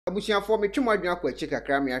Abusiafo metwemo adwena kwa chika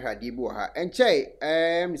kra me ahwade bi wo ha enchei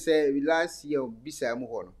me say last year bisa mu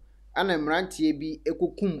ho no ana mrantie bi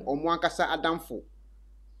ekokum omo ankasa adamfo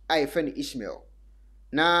ayefe ne Ismael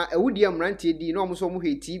na ewudi mrantie di na omo so omo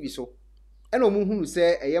hwe TV so ena omo hunu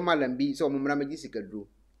se eye malam bi se omo mra magi sikaduro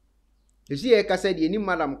esi e kasa de ni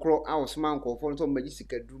malam kro awosman nkofo so magi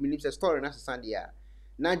sikaduro minim se story na sesa de a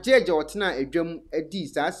na jeje otena adwam adi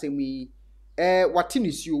sa asemi wate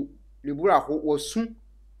ne suo ne bura ho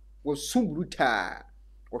wosu bruta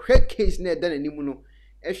ohwe case na eda nanim no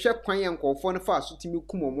ehwe kwan yankofo no fa asotimi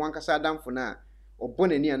kum omo ankasa adamfo na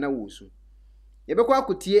obonani ana wosu yebekwa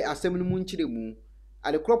akotie asem no mu nkiremu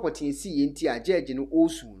ade kropoti esi yenti a judge no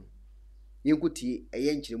osu no yenkutie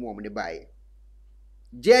eye nkiremu omne baaye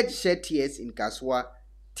judge shed tears in Kaswa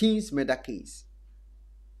teens murder case.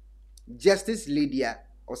 Justice Lydia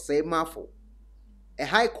Osemafo, a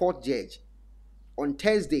high court judge, on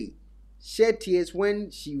Thursday shed tears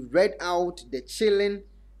when she read out the chilling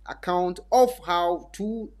account of how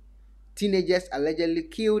two teenagers allegedly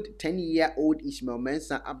killed 10-year-old Ismael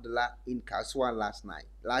Mensah Abdullah in Kaswa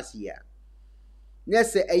last year.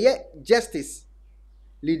 Yes, Justice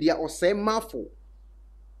Lydia Osemafo,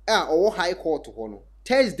 or high court hono.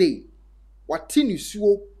 Thursday, watini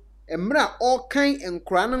suo, emra all kind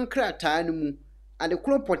enkran nkrata no mu, ade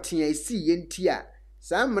kropotia esi yentia.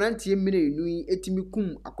 Sa mrantie mine nui etimi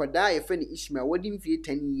kum akwada yefe ne Ismael wadi mfie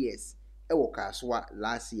 10 years ewo Kaswa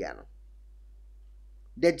last year no.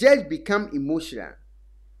 The judge became emotional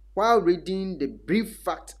while reading the brief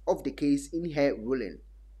facts of the case in her ruling,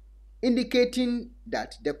 indicating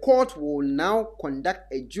that the court will now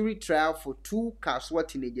conduct a jury trial for two Kaswa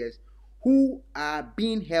teenagers who are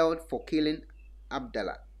being held for killing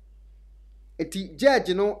Abdullah. Eti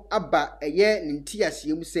judge no aba eye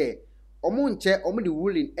ntiasiem se omo nche omo the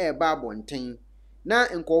ruling ba abonten na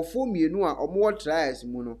nkofo mienu a omo trials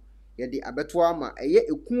mu no ye de abeto ama eye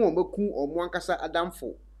ekun omaku omo ankasa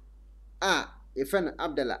adamfo efen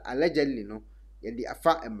Abdullah allegedly no ye de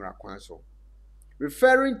afa emra kwan so,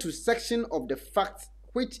 referring to section of the facts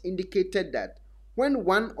which indicated that when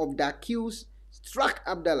one of the accused struck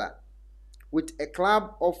Abdullah with a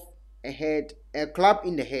club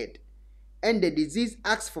in the head, and the deceased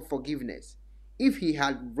asked for forgiveness if he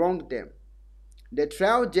had wronged them. The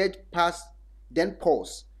trial judge then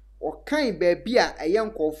paused. Or kind baby a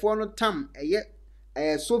young conforno tam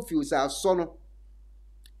Sophie's our son.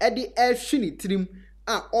 Eddie shini trim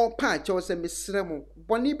all patch or semi sremo,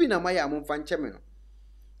 bonibina maya mon fanchameno.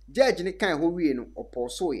 Judge ni kind who no or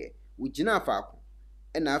porsoye, with Jinafaku.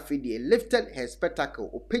 And after they lifted her spectacle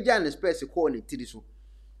or pigeon express according to this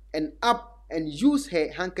and up and used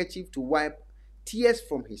her handkerchief to wipe tears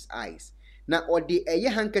from his eyes. Now or the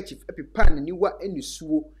handkerchief epipan ni wa any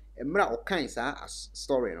suo and mra or kinds as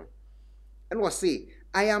story no. And was say,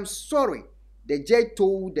 I am sorry, the judge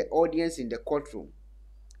told the audience in the courtroom.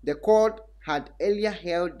 The court had earlier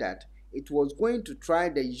held that it was going to try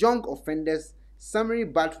the young offenders summary,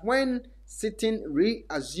 but when sitting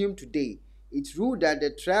reassumed today, it ruled that the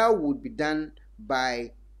trial would be done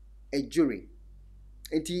by a jury.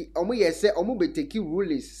 Enti omo yese omo beteki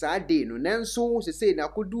rulings sa day no nanso se say na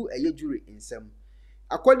kodu a jury insem.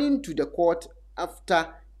 According to the court,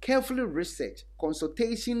 after careful research,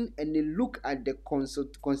 consultation, and a look at the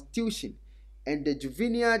Constitution and the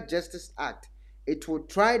Juvenile Justice Act, it will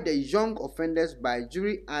try the young offenders by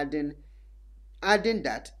jury, adding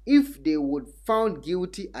that if they would found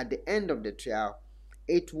guilty at the end of the trial,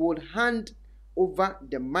 it would hand over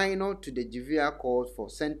the minor to the juvenile court for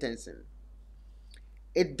sentencing.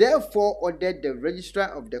 It therefore ordered the registrar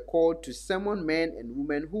of the court to summon men and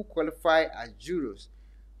women who qualify as jurors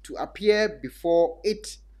to appear before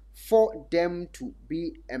it for them to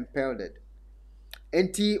be impelded.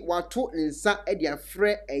 Enti wato nsa e dia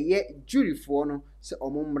frɛ eye juryfo no se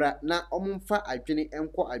omumra na omumfa adwene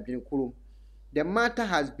enko adwene kurom. The matter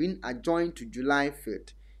has been adjourned to July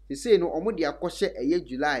 5th. They say no omo de akɔhye eye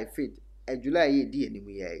July 5th. July ye di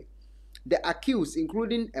animu ye. The accused,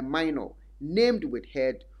 including a minor named with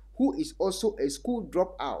head, who is also a school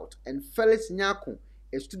dropout, and Felix Nyako,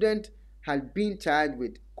 a student, had been charged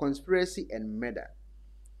with conspiracy and murder.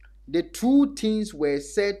 The two teens were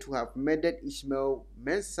said to have murdered Ismael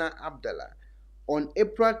Mensah Abdullah on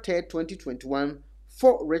April 3, 2021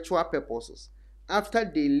 for ritual purposes after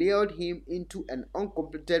they lured him into an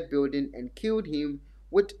uncompleted building and killed him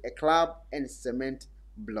with a club and cement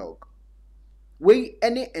block. We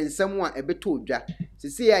any ensem a ebeto odwa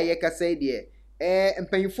sisi a yeka say de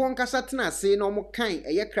mpanyifo nkasa tena se na omo kan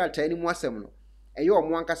eye krata ani mu asem no eye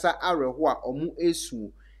omo ankasa areho a omo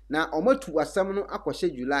esu na omo tu asem no akɔhye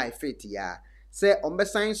July 5th ya se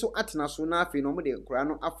ombesan so atena so na afi no mo de nkura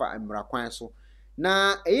no afa mmara kwan so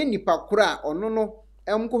na eye nipa kura ono no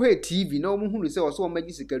emkohe TV na omuhunu se wo so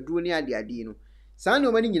omagi sikaduro ni ade no saa ne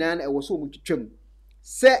omani nyina na ewo so omutwetwam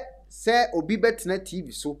se obi betena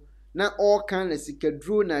TV so na all kan na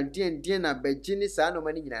sikaduro na den na bagye ni saa ne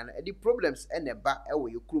omani nyina na edi problems eneba ewo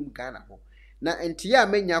yekrum Ghana ho na entiya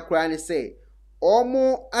amanya kura ne se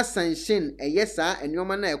omo asanshin eye saa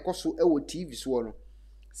enwoma na ekoso ewo TV so no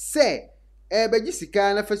se bagye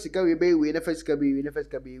sika na fa sika we na fa sika we na fa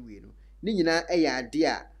sika we no ni nyina eya ade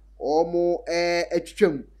a omo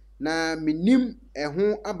atwetwam na minim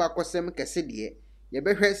eho abakosem kese de ye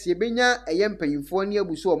behwe se benya eye mpanyimfo ne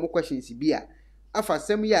abuso omo questions bi a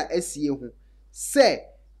afasem ya asie ho se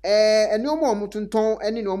ene omo tonton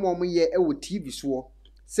ene ne omo ye ewo TV so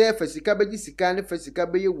se fa sika bagye sika na fa sika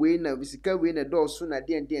be ye we na sika we na do so na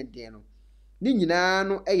den no ni nyina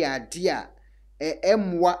no eya ade a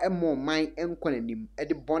emwa man enkonanim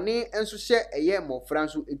de bone enso hye eye mofra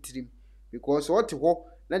nso etirim because what ho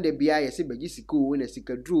na de bia ye se bagye sika o na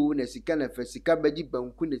sika duro na sika na fa sika bagye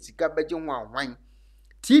banku na sika bagye ho anwan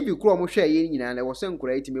TV kro mo hwe ye nyina na wo se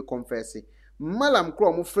nkora etimi confess malam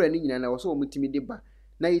kro mo fra ni nyina na wo se wo mutimi de ba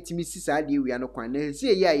na yetimi sisa ade ewia no kwan na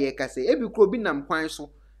sie ye aye kase ebi kro bi nam kwan so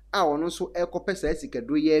a wono so ekopesa sika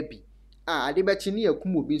duro ye bi ade bechi ne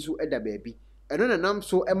yakum obi so eda ba bi eno na nam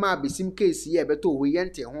so ema abesim case ye beto ho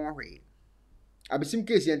yente ho hwe abesim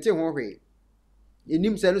case yente ho hwe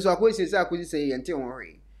enim se no so akosi se akosi se yente ho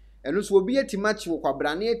hwe eno so obi yetimachi wo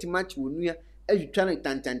kwabra na yetimachi wo nua ahwitwa no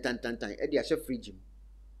tan e de ahye fridge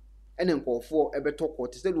ene nkofo ebeto ko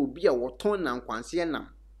te se obi a woton na nkwanse nam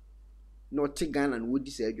no te Ghana no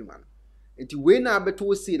wodi se adwuma no enti we na abeto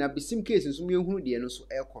wo se na abesim case nso me ehunu de no so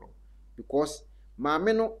ekoro because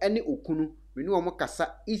maame no ene okunu we no omo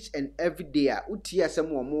kasa each and every day a uti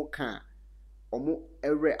asem omo ka omo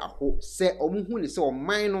ere aho se omo hu ne se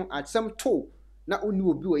oman no asem to na oni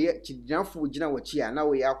obi oye kidinafo gina wachi a na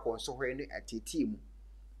we yakọ so hwe ne ateti mu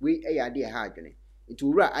we eya de ha adwene nti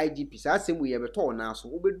wura IGP sa asem we ye beto na so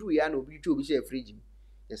obedu ya na obi twa obi share fridge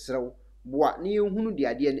yesrew boa ne ehunu de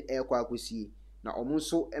ade ne ekọ akosie na omo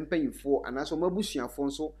so empanyifo anaso mabusuafo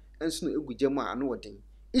nso enso no egugye mu a no woden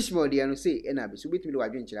Ismael de no say ena be so betimi de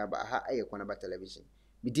wadwen kira ba ha ekuonabatv television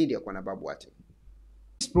bidin de ekuonabatv boate.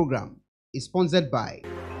 This program is sponsored by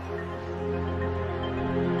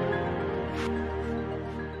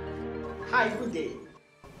Hi, good day.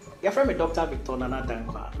 Your friend Dr. Victor Nana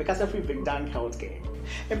Dankwa because every big dank healthcare.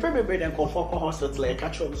 And probably then Confoco Hospital like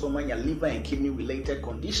catch up someone your liver and kidney related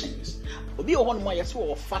conditions. Obi on my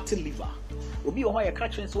so fatty liver. Obi on your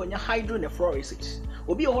catching so when your hydronephrosis.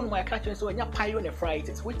 Obi on my catching so when your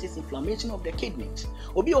pyelonephritis, which is inflammation of the kidneys.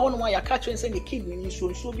 Obi on my catching say the kidney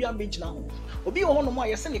so be a big now. Obi on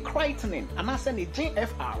my send the creatinine and I send the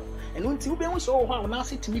GFR. And until we so how now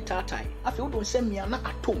sit to me tatai. I feel don't send me an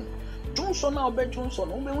atom. Johnson now be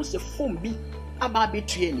Johnson, we say phone be about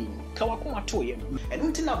training. Kawakuma to him. And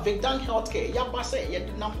until now, Vicdan Healthcare, Yabase,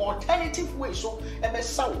 Yadinam alternative way so ever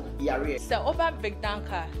so yare. So over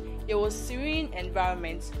Vicdanka, it was serene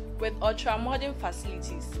environment with ultra modern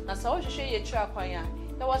facilities. Na so we share your Acquah,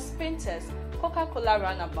 there was painters, Coca-Cola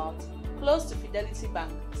runabout, close to Fidelity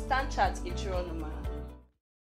Bank, Stand Chart Ekuonabatv.